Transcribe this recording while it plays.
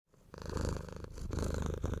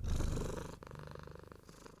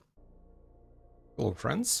Hello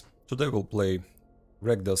friends, today we'll play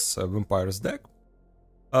Rakdos Vampires Deck.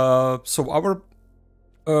 So our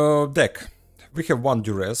deck, we have one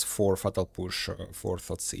Duress for Fatal Push for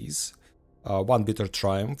Thoughtseize, one Bitter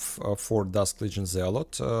Triumph for Dusk Legion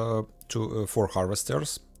Zealot, four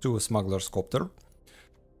Harvesters, two Smugglers Copter,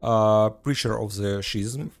 Preacher of the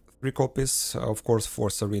Schism, 3 copies, of course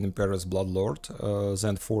 4 Sorin Imperious Bloodlord,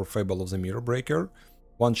 then 4 Fable of the Mirror Breaker,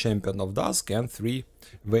 1 Champion of Dusk and 3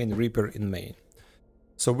 Vein Reaper in main.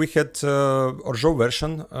 So we had Orjo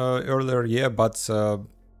version earlier, yeah, but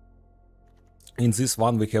in this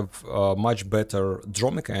one we have much better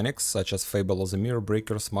draw mechanics, such as Fable of the Mirror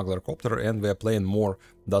Breaker, Smuggler Copter, and we are playing more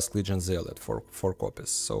Dusk Legion Zealot for 4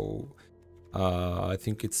 copies. So I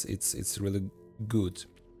think it's really good.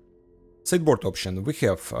 Sideboard option, we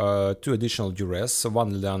have 2 additional Duress,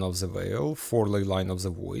 1 Leyline of the Veil, 4 Leyline of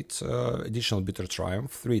the Void, additional Bitter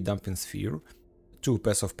Triumph, 3 Dumping Sphere, 2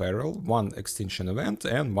 Path of Peril, 1 Extinction Event,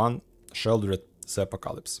 and 1 Sheldred the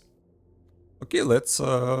Apocalypse. Okay, let's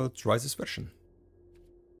try this version.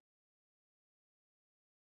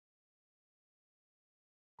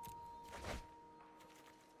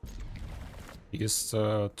 He's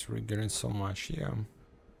triggering so much, yeah.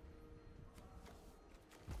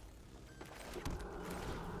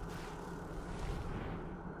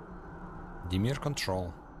 Dimir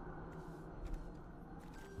control.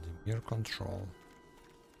 Dimir control.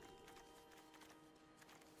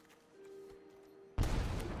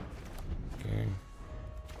 Okay.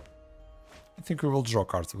 I think we will draw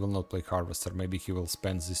cards, we will not play Harvester. Maybe he will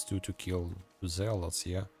spend these 2 to kill 2 Zealots,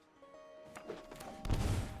 yeah.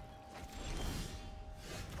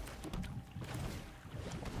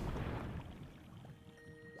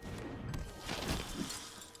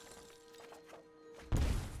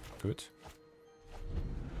 Good.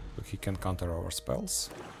 So he can counter our spells.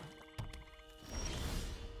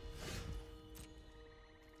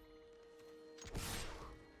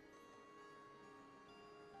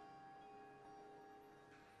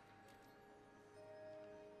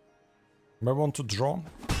 I want to draw.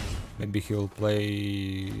 Maybe he'll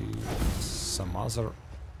play some other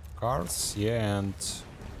cards. Yeah, and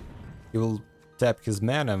he will tap his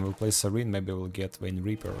mana and we'll play Sorin. Maybe we'll get Vein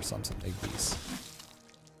Reaper or something like this.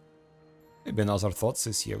 Maybe another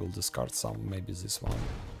Thoughtseize. Yeah, we'll discard some. Maybe this one.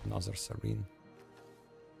 Another Sorin.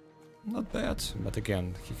 Not bad. But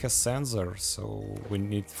again, he has Sensor, so we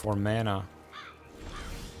need 4 mana.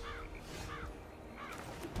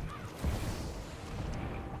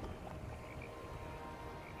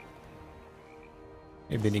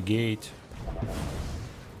 Maybe negate.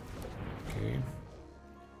 Okay.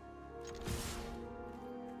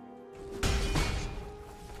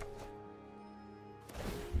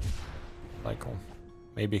 Cycle.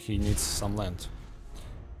 Maybe he needs some land.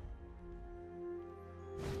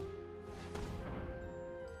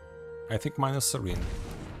 I think minus Sorin.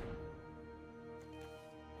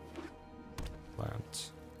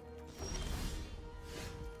 Land.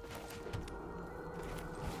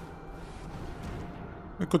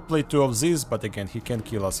 We could play 2 of these, but again, he can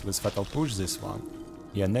kill us with Fatal Push this one.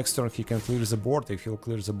 Yeah, next turn he can clear the board. If he'll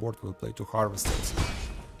clear the board, we'll play 2 Harvesters.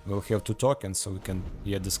 We'll have 2 tokens, so we can,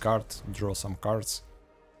 yeah, discard, draw some cards.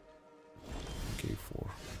 Okay,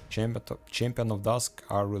 4. Champion of Dusk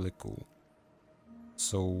are really cool.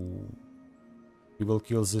 So we will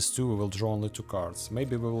kill these 2, we will draw only 2 cards.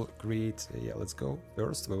 Maybe we will create, yeah, let's go.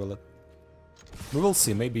 First, we will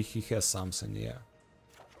see, maybe he has something, yeah.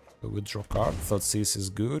 We will draw card, Thoughtseize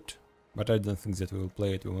is good, but I don't think that we will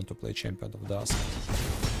play it, we want to play Champion of Dusk.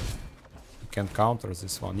 He can counter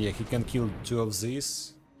this one, yeah, he can kill 2 of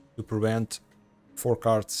these to prevent 4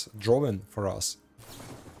 cards drawing for us.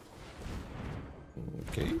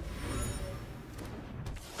 Okay.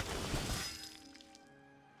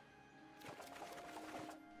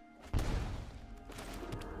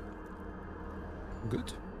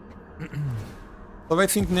 Good. So I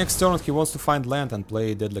think next turn he wants to find land and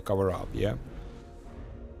play Deadly Cover Up, yeah?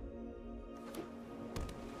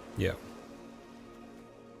 Yeah.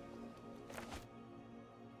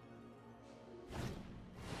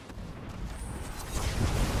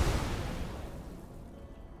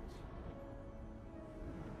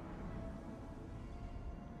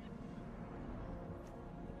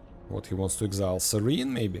 What, he wants to exile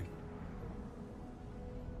Sorin, maybe?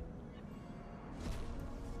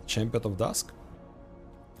 Champion of Dusk?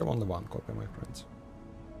 I have only 1 copy, my friends.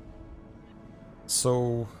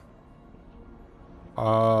 So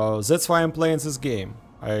that's why I'm playing this game.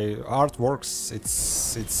 Art works, it's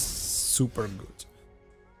super good.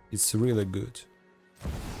 It's really good.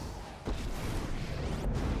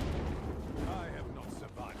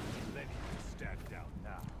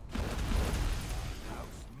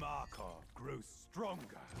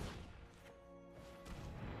 stronger.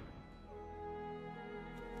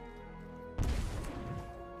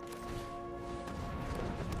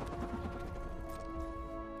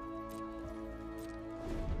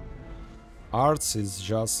 Arts is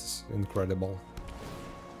just incredible.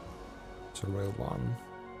 Surveil 1.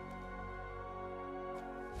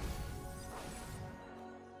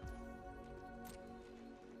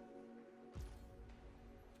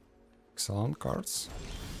 Excellent cards.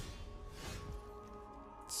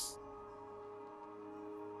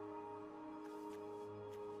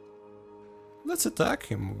 Let's attack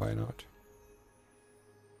him, why not?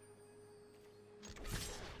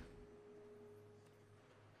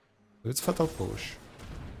 It's Fatal Push.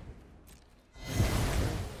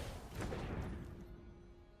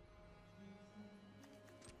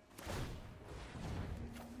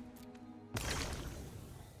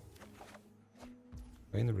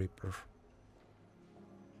 Vein Reaper.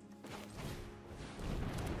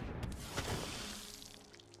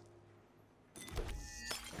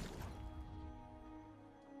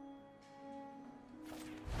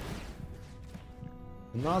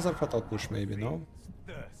 Another Fatal Push maybe, no?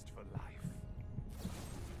 Thirst for life.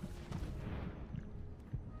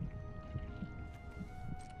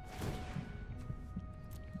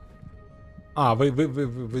 Ah,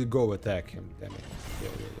 we go attack him, damn it. Yeah.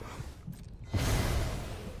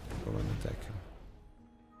 Go and attack him.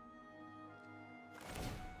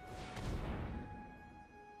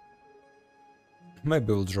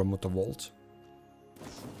 Maybe we'll draw Mutavault.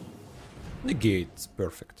 Negate,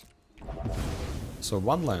 perfect. So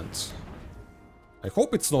 1 land. I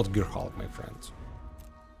hope it's not Gearhulk, my friend.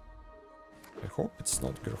 I hope it's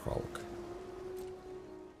not Gearhulk.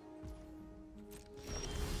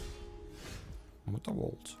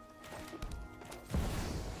 Mutavault.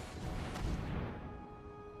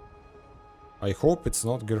 I hope it's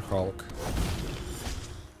not Gearhulk.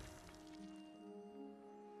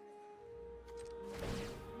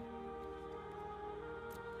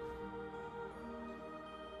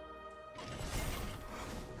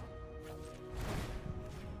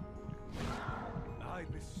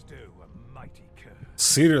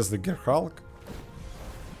 Seriously, Gearhulk?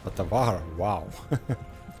 Atavara, wow.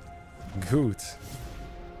 Good.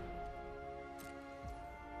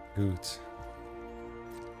 Good.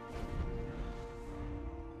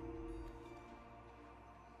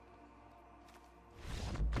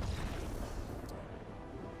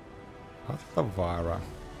 Atavara.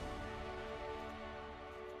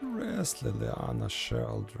 Duress, Liliana,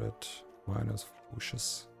 Sheldred, minus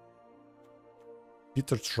pushes.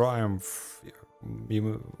 Peter Triumph, yeah,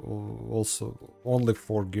 even also only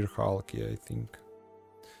for Gearhulk, yeah, I think.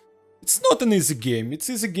 It's not an easy game. It's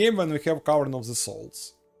easy game when we have Cavern of the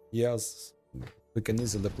Souls. Yes, we can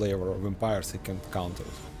easily play our vampires, he can counter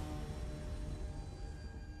it.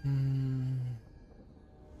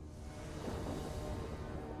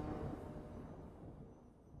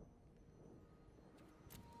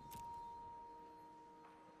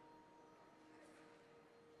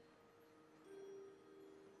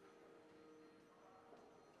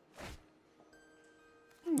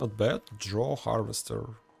 Not bad. Draw, Harvester,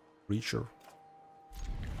 Reacher.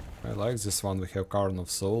 I like this one. We have Cavern of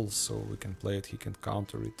Souls, so we can play it, he can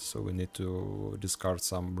counter it, so we need to discard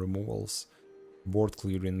some removals. Board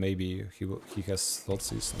clearing, maybe he has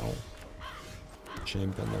Thoughtseize, no.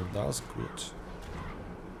 Champion of Dusk, good.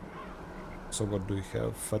 So what do we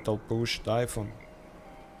have? Fatal Push, Typhon.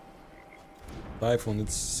 Typhon,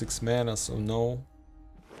 it's 6 mana, so no.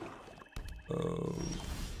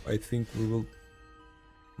 I think we will...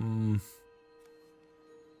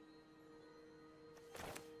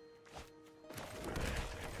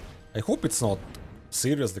 I hope it's not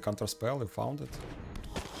serious, the counter spell, we found it.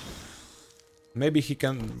 Maybe he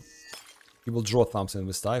will draw something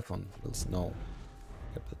with Typhon. No.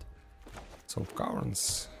 Kept it. So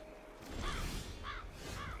Caverns.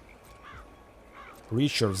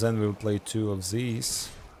 Reacher, then we'll play 2 of these.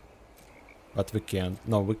 But we can't.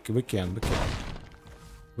 No, we can.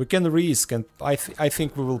 We can risk, and I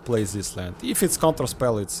think we will play this land. If it's counter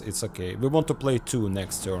spell, it's okay. We want to play 2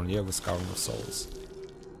 next turn, yeah, with Cavern of Souls.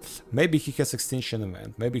 Maybe he has Extinction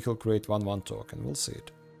Event. Maybe he'll create 1/1 token. We'll see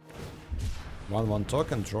it. 1/1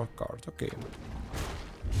 token, draw a card. Okay.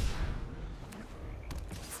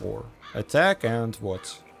 4. Attack and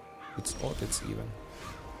what? It's odd, it's even.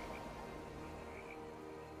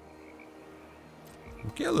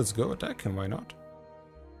 Okay, let's go attack him, why not?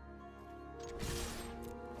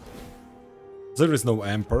 There is no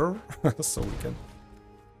Emperor, so we can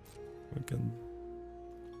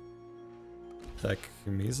attack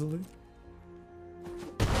him easily.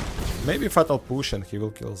 Maybe Fatal Push and he will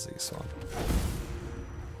kill this one.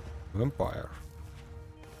 Vampire.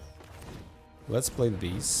 Let's play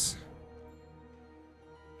these.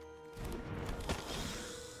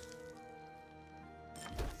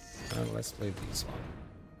 And let's play this one.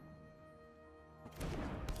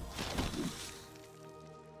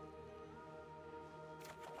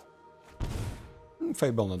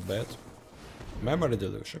 Fable not bad. Memory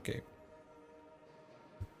Deluge, okay.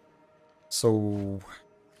 So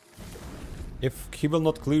if he will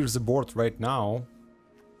not clear the board right now,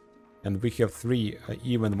 and we have 3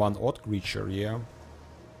 even 1 odd creature, yeah,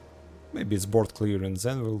 maybe it's board clearance,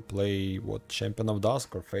 then we'll play what, Champion of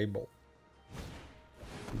Dusk or Fable.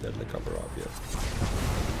 Deadly cover up, yeah.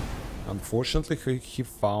 Unfortunately, he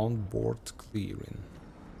found board clearing.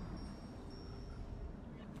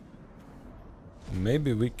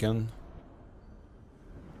 Maybe we can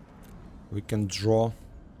draw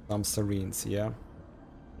some Sorins, yeah,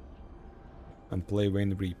 and play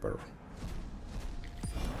Vayne Reaper.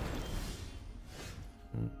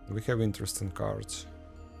 We have interesting cards.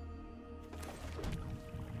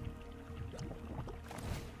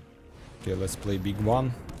 Okay, let's play big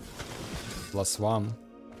one. +1.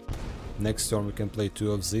 Next turn we can play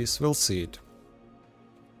 2 of these. We'll see it.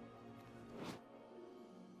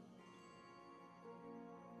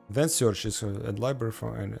 Then searches a library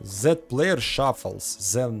for any. That player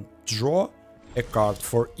shuffles, then draw a card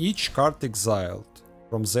for each card exiled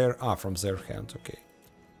from their hand. Okay.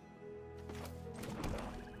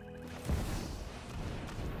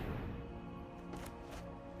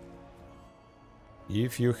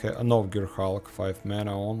 If you have a Novgir Hulk, 5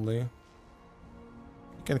 mana only, you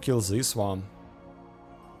can kill this one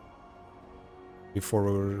before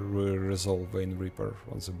we resolve Vayne Reaper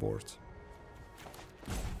on the board.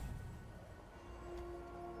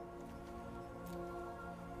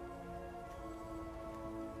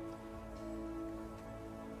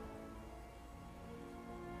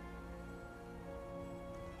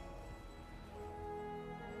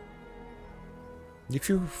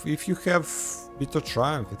 If you have Bit of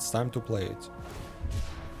Triumph, it's time to play it.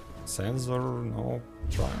 Sensor, no,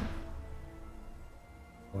 Triumph.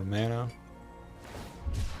 Or mana.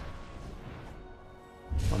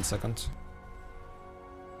 1 second.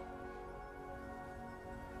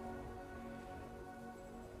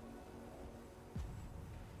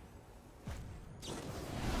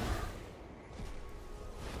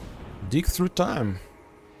 Dig through time.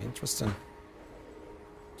 Interesting.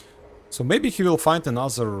 So maybe he will find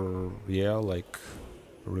another, yeah, like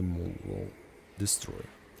removal, destroy.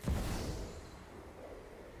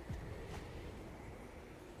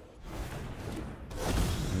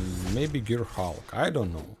 Maybe Gear Hulk, I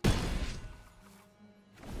don't know.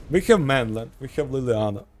 We have Manland, we have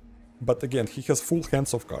Liliana, but again, he has full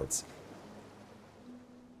hands of cards.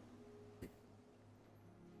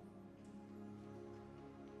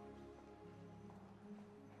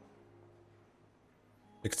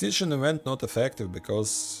 Extinction Event not effective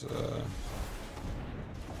because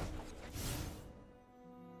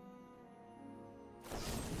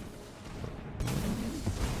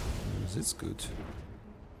it's good.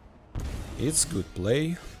 It's good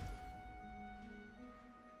play.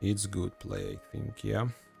 It's good play, I think, yeah.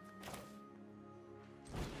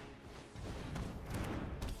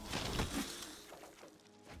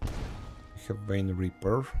 We have Vayne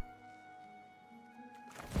Reaper.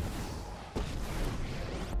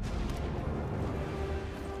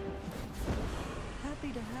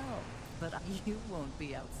 But you won't be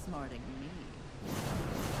outsmarting me.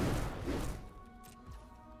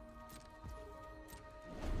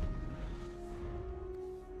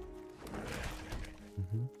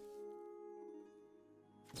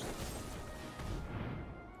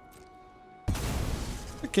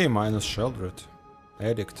 Okay, minus Sheldred.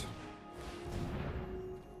 Edict.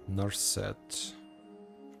 Narset.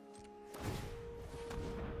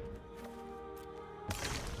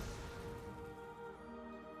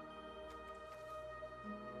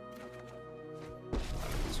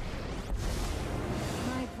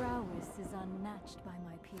 Unmatched by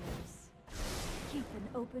my peers. Keep an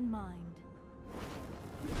open mind.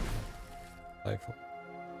 Rifle.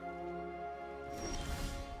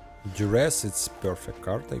 Duress, it's perfect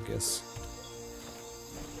card, I guess.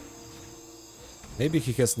 Maybe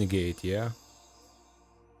he has negate, yeah?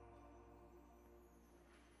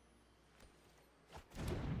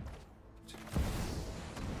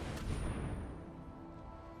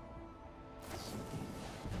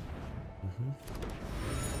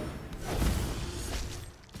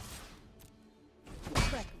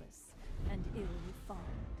 Reckless and ill-refined.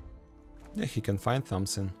 Yeah, he can find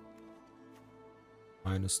something.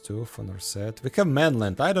 -2 on our set. We have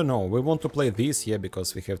Manland. I don't know. We want to play this, yeah,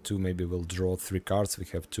 because we have 2. Maybe we'll draw 3 cards. We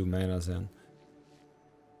have 2 mana then.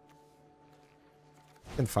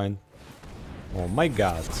 Can find. Oh my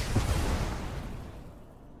god.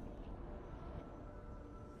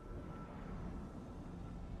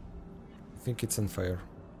 I think it's unfair.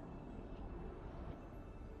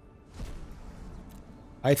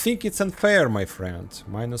 I think it's unfair, my friend.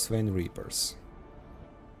 Minus Vein Reapers.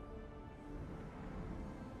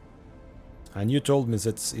 And you told me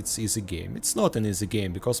that it's easy game. It's not an easy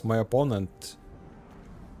game because my opponent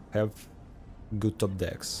have good top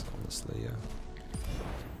decks, honestly, yeah.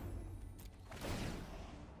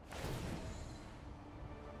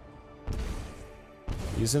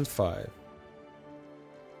 He's in 5.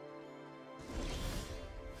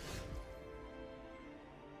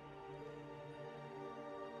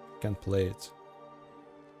 Can play it.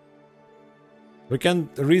 We can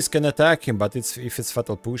risk and attack him, but if it's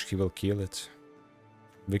Fatal Push, he will kill it.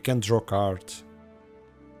 We can draw card.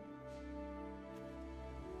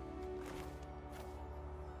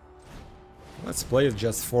 Let's play it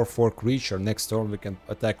just 4/4 creature. Next turn we can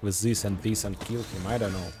attack with this and kill him. I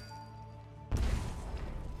don't know.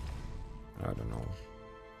 I don't know.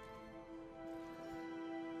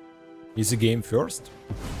 Easy game first.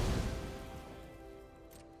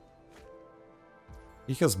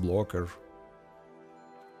 He has blocker.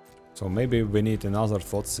 So maybe we need another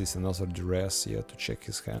Thoughtseize, another Duress, yeah, to check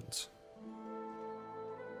his hands.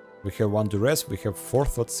 We have 1 Duress, we have 4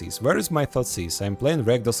 Thoughtseize. Where is my Thoughtseize? I'm playing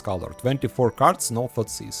Rakdos color. 24 cards, no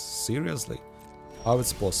Thoughtseize. Seriously? How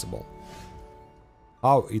it's possible?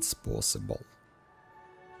 How it's possible?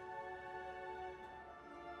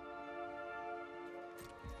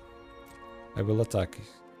 I will attack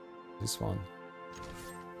this one.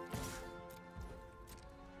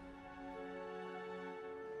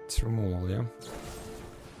 It's removal, yeah?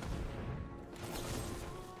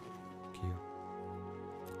 Q.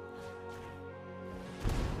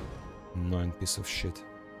 9 piece of shit.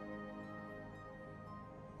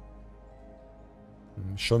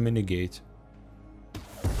 Show me negate.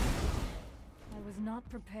 I was not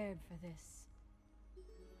prepared for this.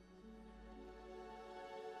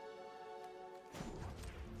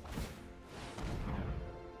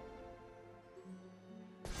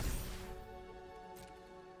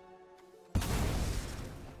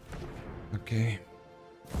 Okay.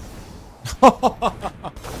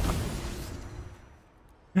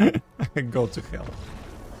 Go to hell.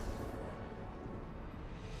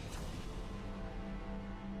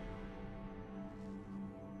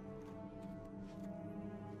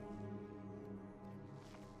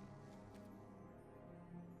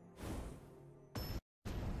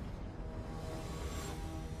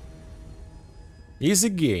 Easy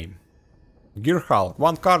game. Gear Hulk.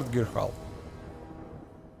 1 card Gear Hulk.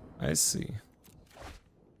 I see.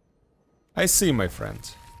 I see, my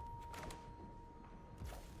friend.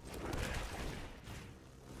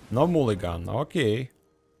 No mulligan, okay.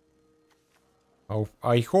 Oh,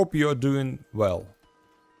 I hope you're doing well.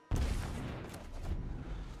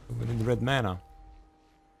 We need red mana.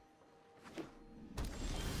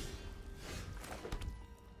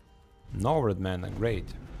 No red mana, great.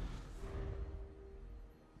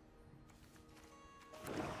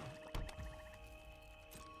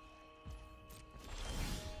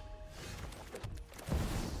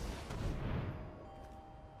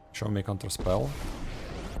 Show me counter spell.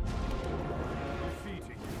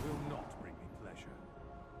 Defeating you will not bring me pleasure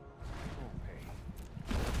or pain.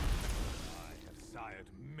 I have sired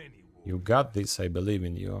many wolves. You got this, I believe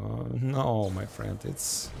in you. No, my friend,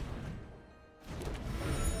 it's...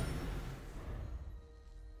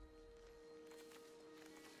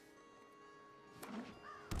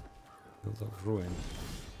 Field of Ruin.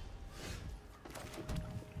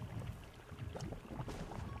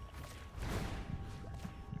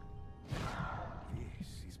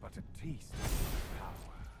 Taste of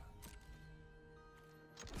power.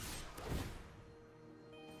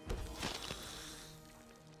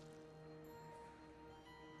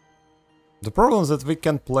 The problem is that we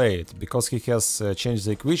can't play it, because he has changed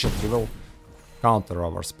the equation, he will counter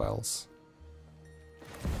our spells.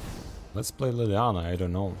 Let's play Liliana, I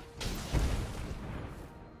don't know.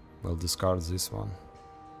 We'll discard this one.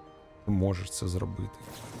 Можеш це зробити.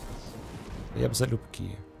 Я б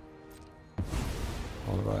залюбки.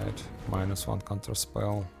 Alright, -1 counter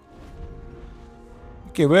spell.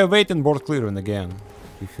 Okay, we're waiting board clearing again.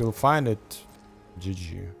 If you'll find it,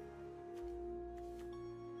 GG.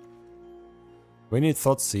 We need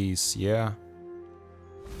Thoughtseize, yeah.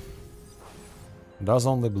 Does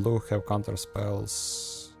only blue have counter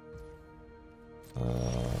spells?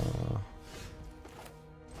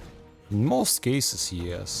 In most cases,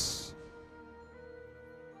 yes.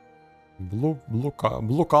 Blue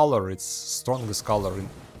color, it's strongest color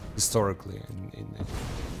historically in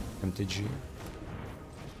MTG.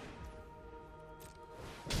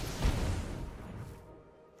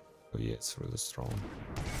 Oh yeah, it's really strong.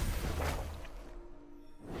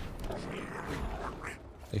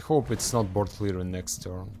 I hope it's not board clearing next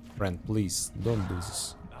turn. Friend, please, don't do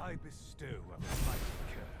this. I bestow a mighty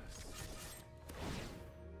curse.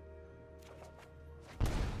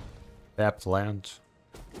 Tapped land.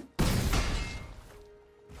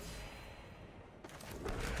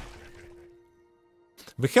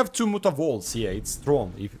 We have 2 Mutavaults, yeah, it's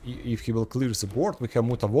strong. If he will clear the board, we have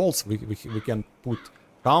Mutavaults, we can put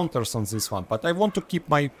counters on this one. But I want to keep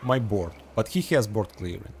my board. But he has board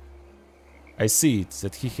clearing. I see it,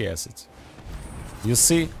 that he has it. You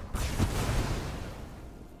see?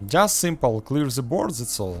 Just simple, clear the board,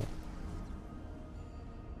 that's all.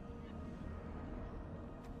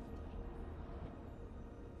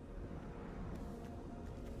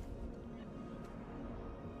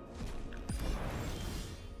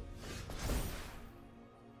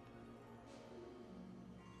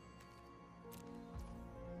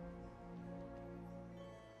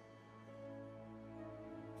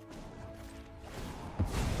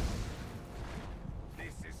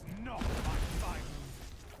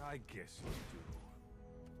 I guess you do.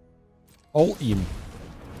 All in.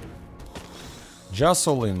 Just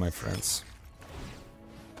all in, my friends.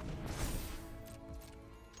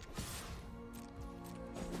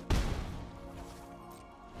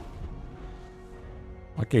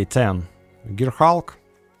 Okay, 10. Gear Hulk.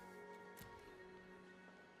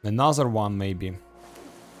 Another one, maybe.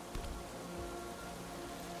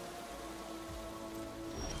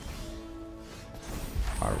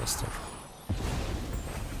 Harvester.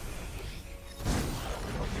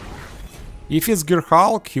 If it's Gear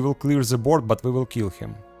Hulk, he will clear the board, but we will kill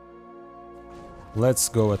him. Let's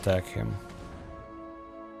go attack him.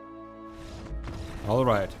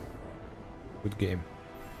 Alright. Good game.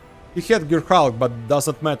 He had Gear Hulk, but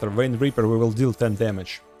doesn't matter. Vein Reaper, we will deal 10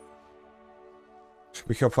 damage.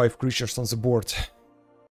 We have 5 creatures on the board.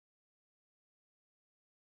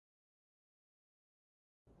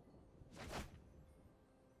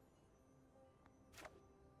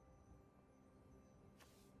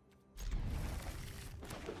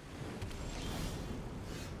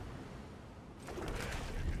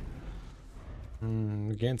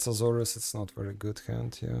 Against Azorius, it's not very good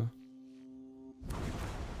hand, yeah.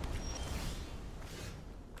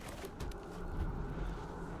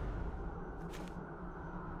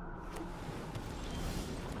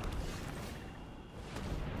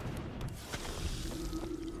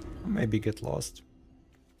 Maybe get lost.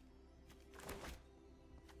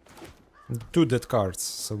 2 dead cards,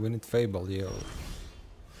 so we need Fable, yeah.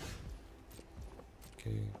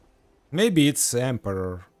 Okay. Maybe it's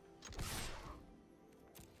Emperor.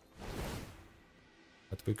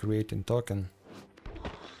 But we create in token.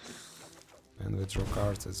 And we draw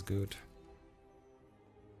cards, it's good.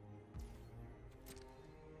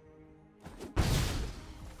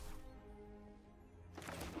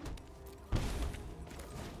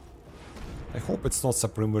 I hope it's not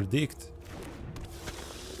Supreme Verdict.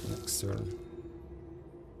 Next turn.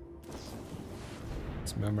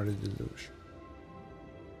 It's Memory Deluge.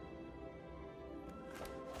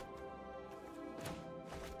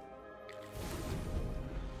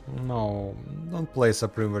 No, don't play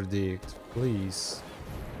Supreme Verdict, please.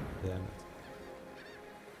 Damn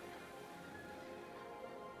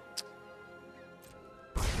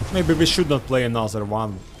it. Maybe we should not play another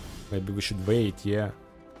one. Maybe we should wait, yeah.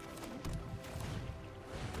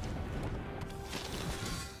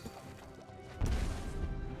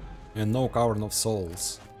 And no Cavern of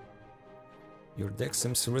Souls. Your deck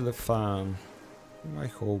seems really fun. I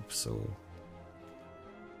hope so.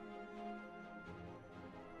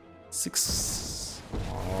 6.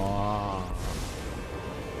 Oh.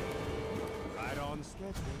 Right on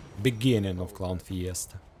schedule. Beginning of Clown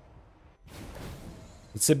Fiesta.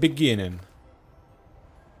 It's a beginning.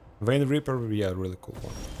 Vein Reaper, yeah, really cool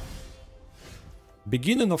one.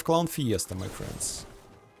 Beginning of Clown Fiesta, my friends.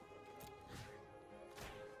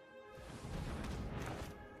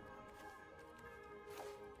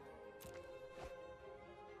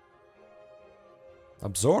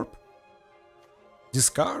 Absorb?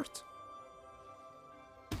 Discard?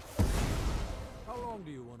 How long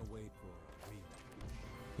do you want to wait for?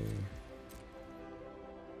 Okay.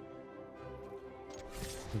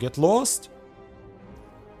 Get lost?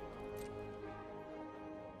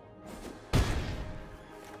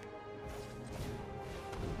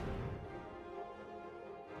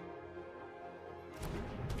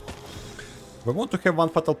 We want to have one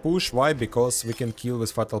Fatal Push. Why? Because we can kill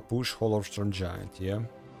with Fatal Push Hollow Storm Giant, yeah?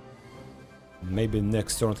 Maybe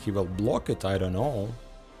next turn he will block it, I don't know.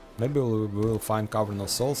 Maybe we'll find Cavern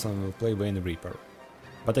of Souls and we'll play Vein Reaper.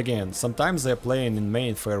 But again, sometimes they're playing in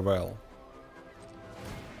main Farewell.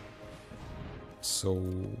 So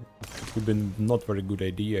it would be not very good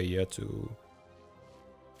idea yet to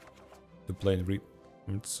play in Reaper.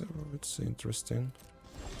 It's interesting.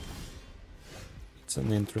 It's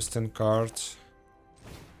an interesting card.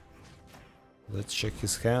 Let's check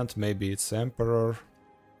his hand. Maybe it's Emperor.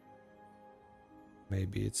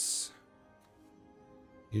 Maybe it's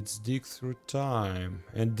Dig Through Time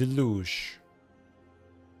and Deluge.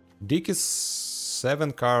 Dig is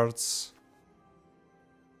 7 cards.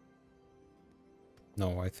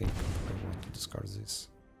 No, I think I want to discard this.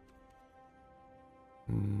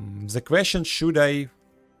 The question, should I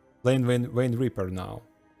play Vein Reaper now?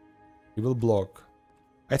 He will block.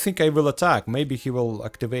 I think I will attack. Maybe he will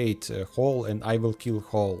activate Hall and I will kill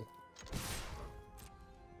Hall.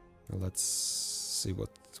 Let's see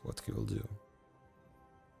what he will do.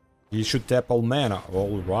 He should tap all mana.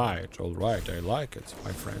 Alright, I like it,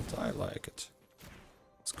 my friend, I like it.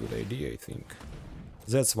 It's a good idea, I think.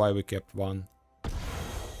 That's why we kept one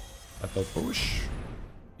Fatal Push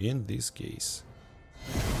in this case.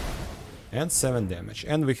 And 7 damage.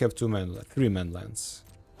 And we have 3 man lands.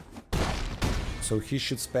 So he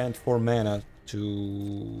should spend 4 mana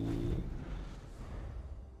to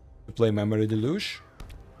play Memory Deluge.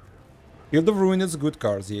 Field of Ruin is good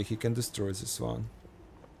cards, yeah, he can destroy this one.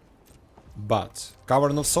 But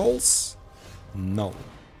Cavern of Souls? No.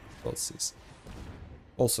 Thoughtseize.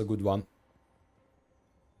 Also a good one.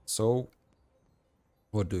 So,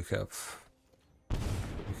 what do we have?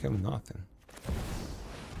 We have nothing.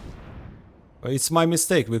 It's my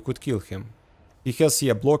mistake, we could kill him. He has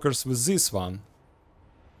here blockers with this one.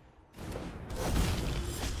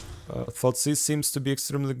 Thoughtseize seems to be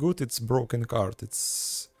extremely good, it's broken card,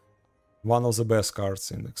 it's one of the best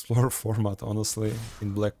cards in Explorer format, honestly,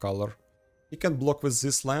 in black color. He can block with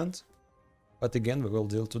this land, but again we will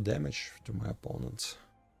deal 2 damage to my opponent.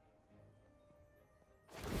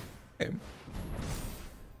 Okay.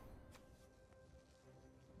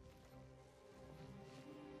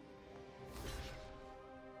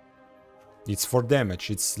 It's 4 damage,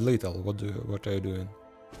 it's little. What are you doing?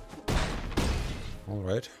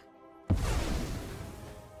 Alright.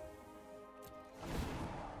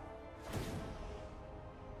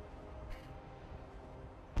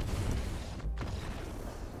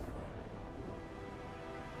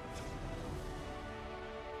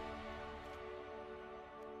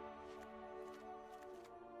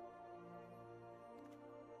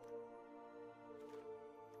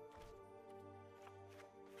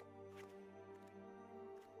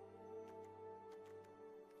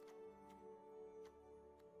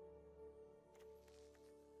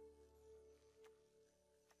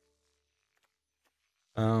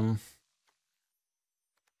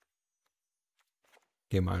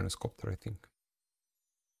 Okay, minus Copter, I think.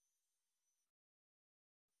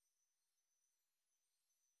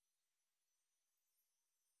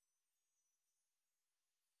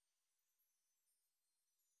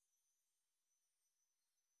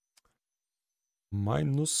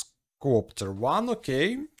 Minus Copter 1,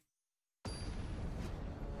 okay.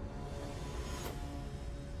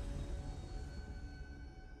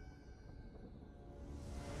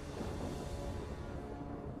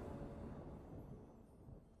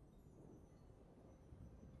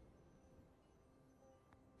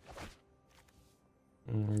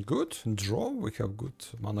 Good draw, we have good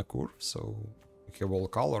mana curve, so we have all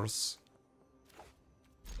colors.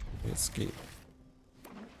 Let's keep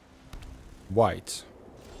white.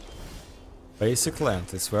 Basic land,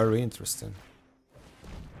 it's very interesting.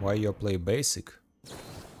 Why you play basic?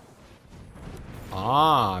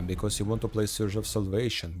 Ah, because you want to play Surge of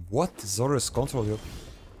Salvation. What? Azorius control?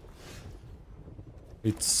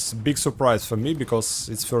 It's a big surprise for me because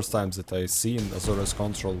it's first time that I see in Azorius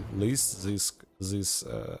control list this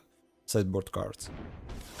sideboard cards.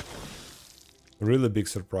 Really big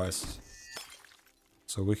surprise.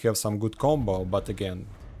 So we have some good combo, but again,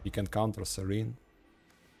 he can counter Sorin.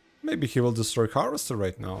 Maybe he will destroy Harvester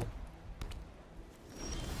right now.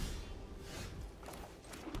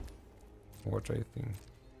 What do you think?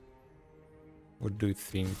 What do you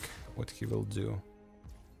think? What he will do?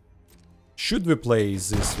 Should we play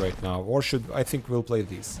this right now, or should I think we'll play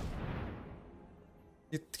this?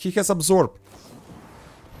 He has absorb.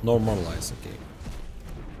 Normalize, okay.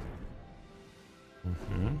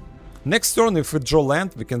 Next turn, if we draw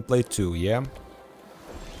land, we can play 2, yeah?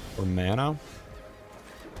 For mana.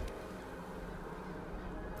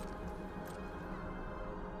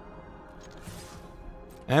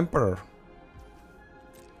 Emperor.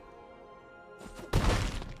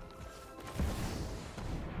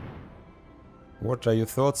 What are your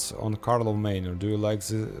thoughts on Karlov Manor? Do you like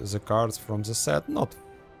the cards from the set? Not...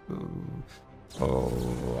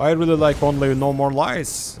 I really like only No More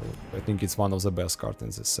Lies. I think it's one of the best cards in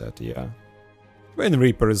this set, yeah. When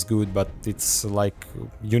Reaper is good, but it's like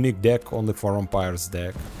unique deck only for Vampires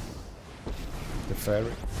deck. The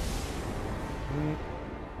Fairy.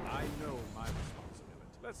 I know my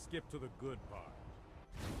responsibility. Let's skip to the good part.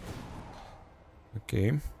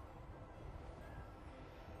 Okay.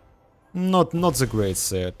 Not the great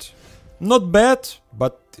set. Not bad,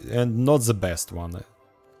 but and not the best one.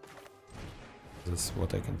 That's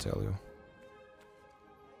what I can tell you.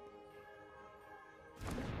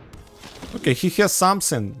 Okay, he has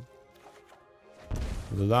something.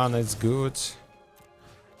 Leyline is good.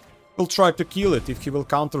 We'll try to kill it. If he will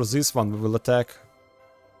counter this one, we will attack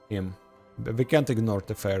him. But we can't ignore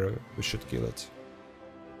the Pharaoh. We should kill it.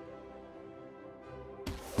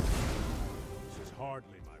 This is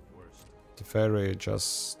hardly my worst. The Pharaoh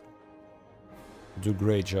just do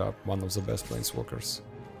great job. One of the best planeswalkers.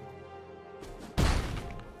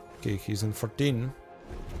 Okay, he's in 14.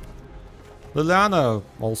 Liliana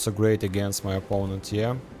also great against my opponent,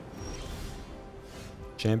 yeah.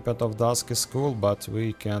 Champion of Dusk is cool, but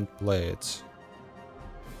we can't play it.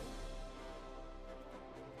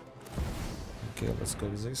 Okay, let's go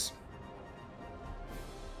with this.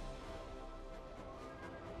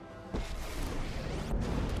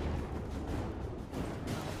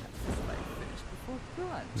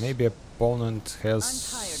 Maybe opponent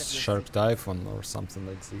has Shark Typhon or something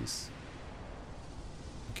like this.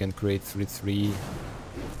 You can create 3/3.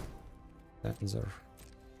 Dancer.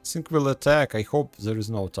 I think we'll attack. I hope there is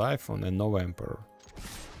no Typhon and no Emperor.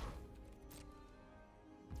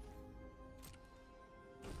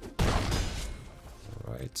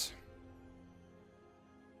 Alright.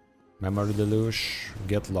 Memory Deluge,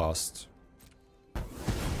 get lost.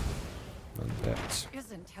 Not bad.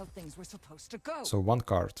 Isn't how things were supposed to go. So one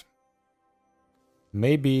card.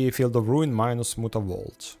 Maybe Field of Ruin minus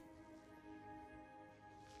Mutavault.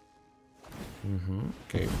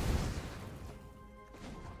 Okay.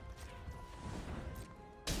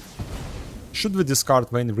 Should we discard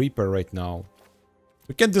Vayne Reaper right now?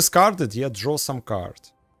 We can discard it, yeah, draw some card.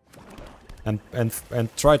 And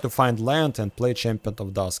try to find land and play Champion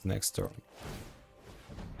of Dusk next turn.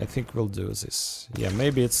 I think we'll do this. Yeah,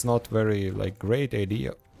 maybe it's not very, like, great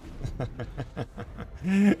idea.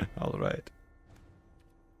 Alright.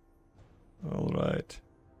 Alright.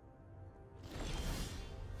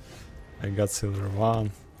 I got silver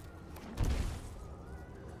 1.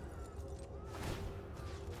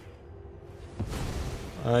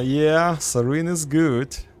 Yeah, Sorin is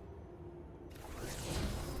good.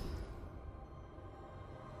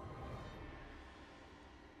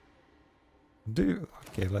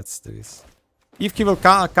 Okay, let's do this. If he will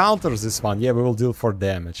counter this one, yeah, we will deal 4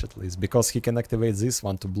 damage at least, because he can activate this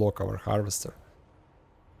one to block our Harvester.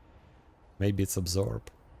 Maybe it's Absorb.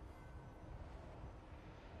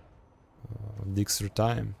 Digs through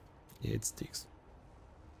time. Yeah, it's Digs.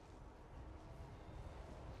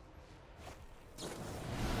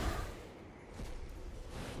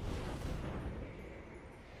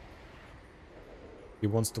 He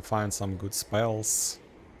wants to find some good spells.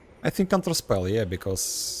 I think Counterspell, yeah,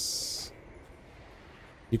 because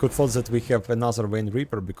he could thought that we have another Vayne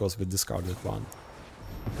Reaper because we discarded one.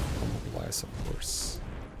 Otherwise, of course.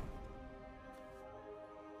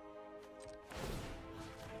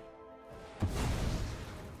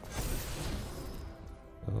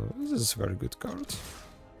 This is a very good card.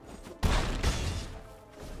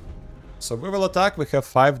 So we will attack, we have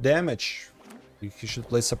 5 damage. He should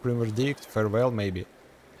play Supreme Verdict, Farewell maybe.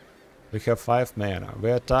 We have 5 mana.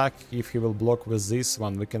 We attack, if he will block with this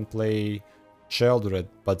one, we can play Sheldred,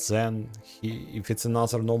 but then if it's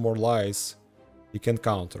another No More Lies, he can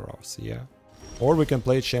counter us, yeah. Or we can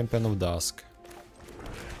play Champion of Dusk.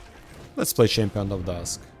 Let's play Champion of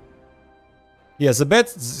Dusk. Yeah, the bad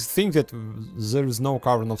thing that there is no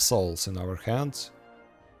Cavern of Souls in our hand.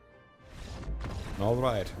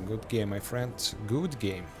 Alright, good game, my friend. Good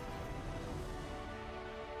game.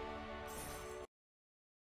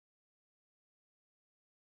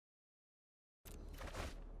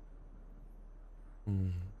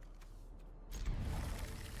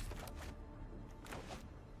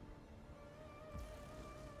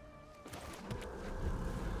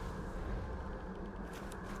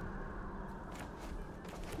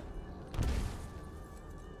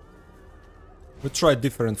 We tried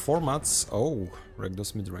different formats. Oh,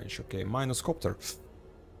 Rakdos midrange. Okay, minus Copter.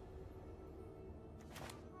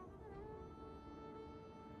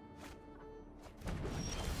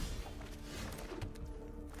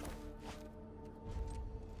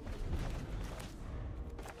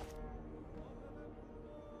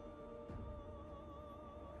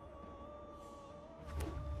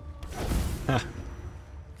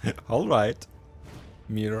 Alright.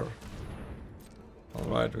 Mirror.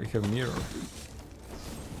 Alright, we have mirror.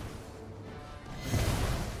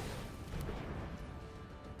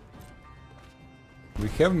 We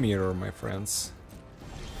have mirror, my friends.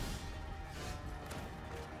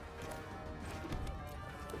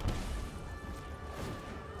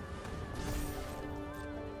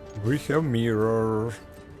 We have mirror.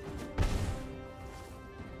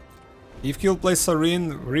 If he'll play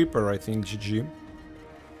Sorin, Reaper, I think GG.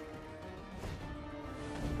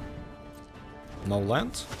 No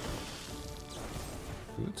land?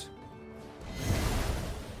 Good.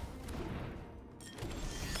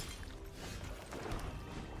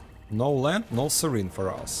 No land, no Sorin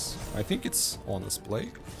for us. I think it's honest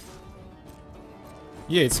play.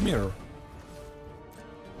 Yeah, it's mirror.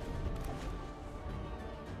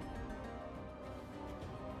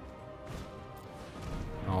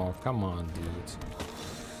 Oh, come on, dude.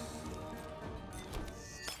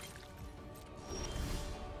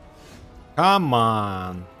 Come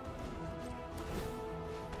on.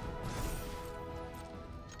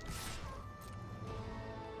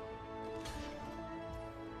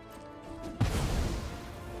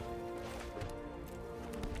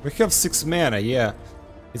 We have 6 mana, yeah.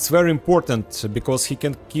 It's very important because he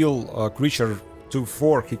can kill a creature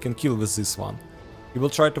 2/4, he can kill with this one. He will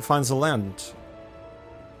try to find the land.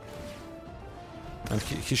 And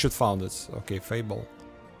he should found it. Okay, Fable.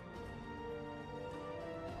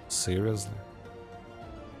 Seriously?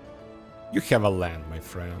 You have a land, my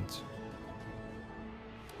friend.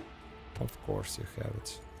 Of course you have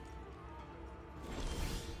it.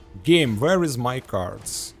 Game, where is my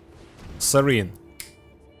cards? Sorin.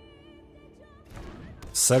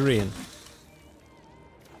 Sorin.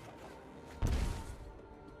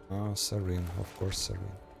 Oh, Sorin, of course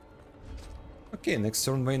Sorin. Okay, next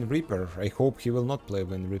turn Vayne Reaper. I hope he will not play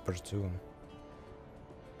Vayne Reaper too.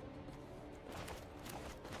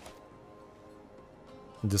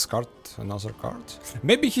 Discard another card.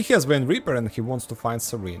 Maybe he has Vayne Reaper and he wants to find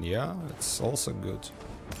Sorin, yeah? It's also good.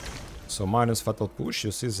 So minus Fatal Push,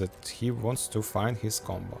 you see that he wants to find his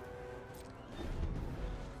combo.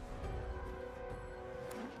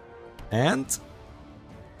 And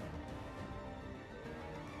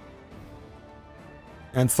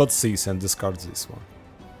Thoughtseize and discard this one.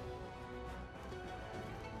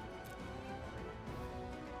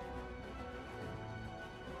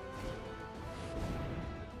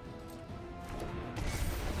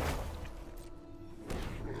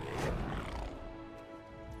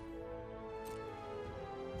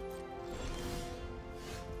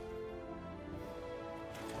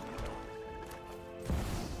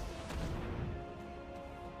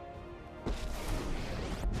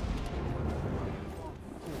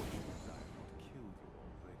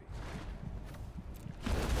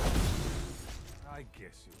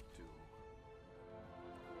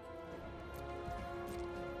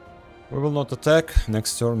 We will not attack.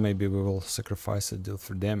 Next turn maybe we will sacrifice it, deal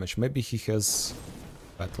for damage. Maybe he has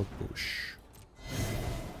Battle Push.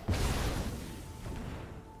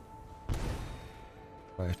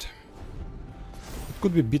 Right. It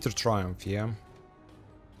could be Bitter Triumph, yeah.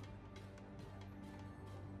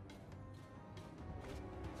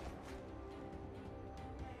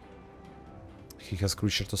 He has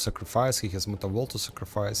creature to sacrifice, he has Mutavault to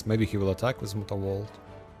sacrifice. Maybe he will attack with Mutavault.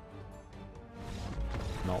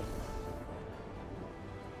 No.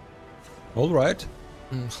 Alright.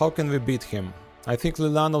 How can we beat him? I think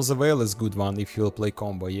Leyline of the Veil is good one if he will play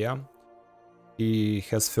combo, yeah? He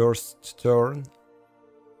has first turn,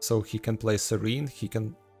 so he can play Sorin, he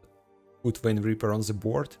can put Vayne Reaper on the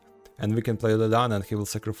board, and we can play Leyline and he will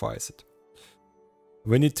sacrifice it.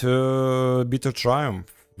 We need Bitter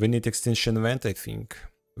Triumph, we need Extinction Event, I think.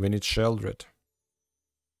 We need Sheldred.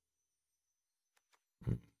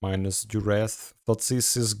 Minus Duress.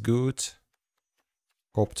 Thoughtseize is good.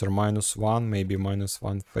 Copter -1, maybe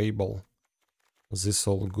 -1 Fable. These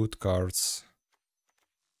all good cards.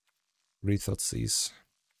 Thoughtseize.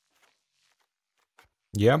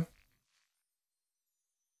 Yeah.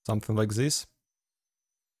 Something like this.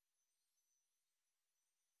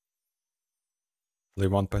 Play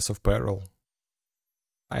 1 Path of Peril.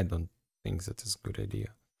 I don't think that is a good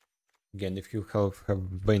idea. Again, if you have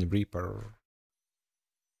Vayne Reaper,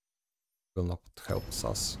 will not help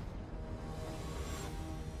us.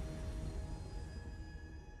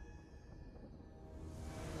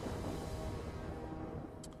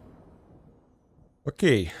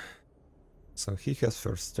 Okay, so he has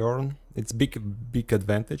first turn. It's big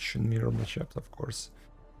advantage in mirror matchup, of course.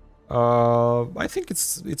 I think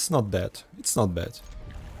it's not bad. It's not bad.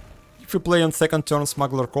 If you play on second turn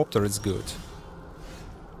Smuggler Copter, it's good.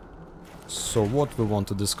 So what we want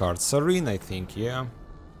to discard? Sorin, I think, yeah.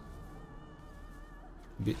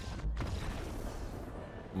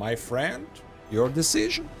 My friend, your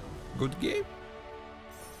decision. Good game.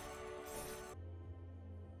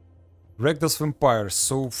 Rakdos Vampires.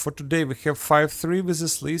 So for today we have 5-3 with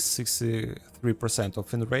this list, 63%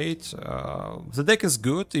 of win rate. The deck is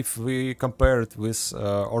good if we compare it with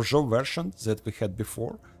Orjo version that we had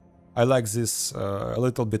before. I like this a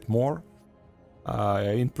little bit more.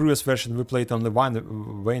 In previous version we played only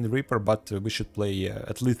one Vayne Reaper, but we should play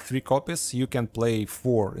at least 3 copies. You can play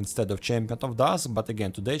 4 instead of Champion of Dusk, but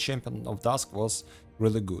again today Champion of Dusk was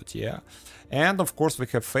really good, yeah. And of course we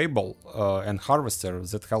have Fable and Harvester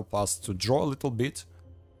that help us to draw a little bit.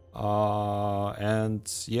 And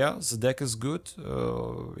yeah, the deck is good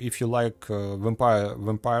if you like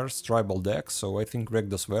Vampires tribal deck, so I think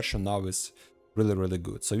Rakdos version now is really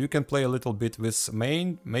good. So you can play a little bit with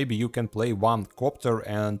main, maybe you can play 1 Copter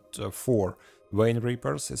and 4 Vayne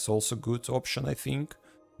Reapers, it's also good option I think.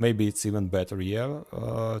 Maybe it's even better, yeah,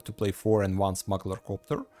 to play 4 and 1 Smuggler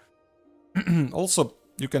Copter. Also,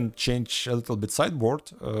 you can change a little bit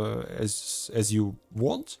sideboard as you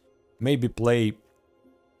want. Maybe play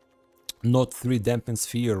not 3 Dampen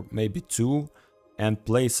Sphere, maybe 2, and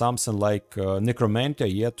play something like Necromantia,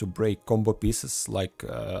 yeah, to break combo pieces, like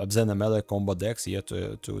Abzena melee combo decks, yeah,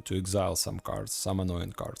 to exile some cards, some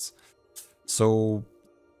annoying cards. So,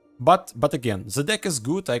 but again, the deck is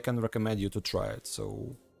good, I can recommend you to try it.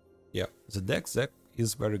 So, yeah, the deck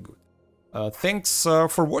is very good. Thanks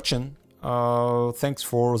for watching. Thanks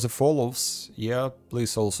for the follows. Yeah,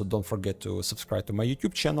 please also don't forget to subscribe to my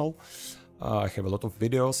YouTube channel. I have a lot of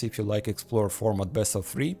videos if you like Explorer format best of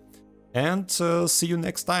 3. And see you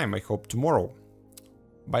next time, I hope tomorrow.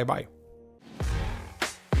 Bye bye.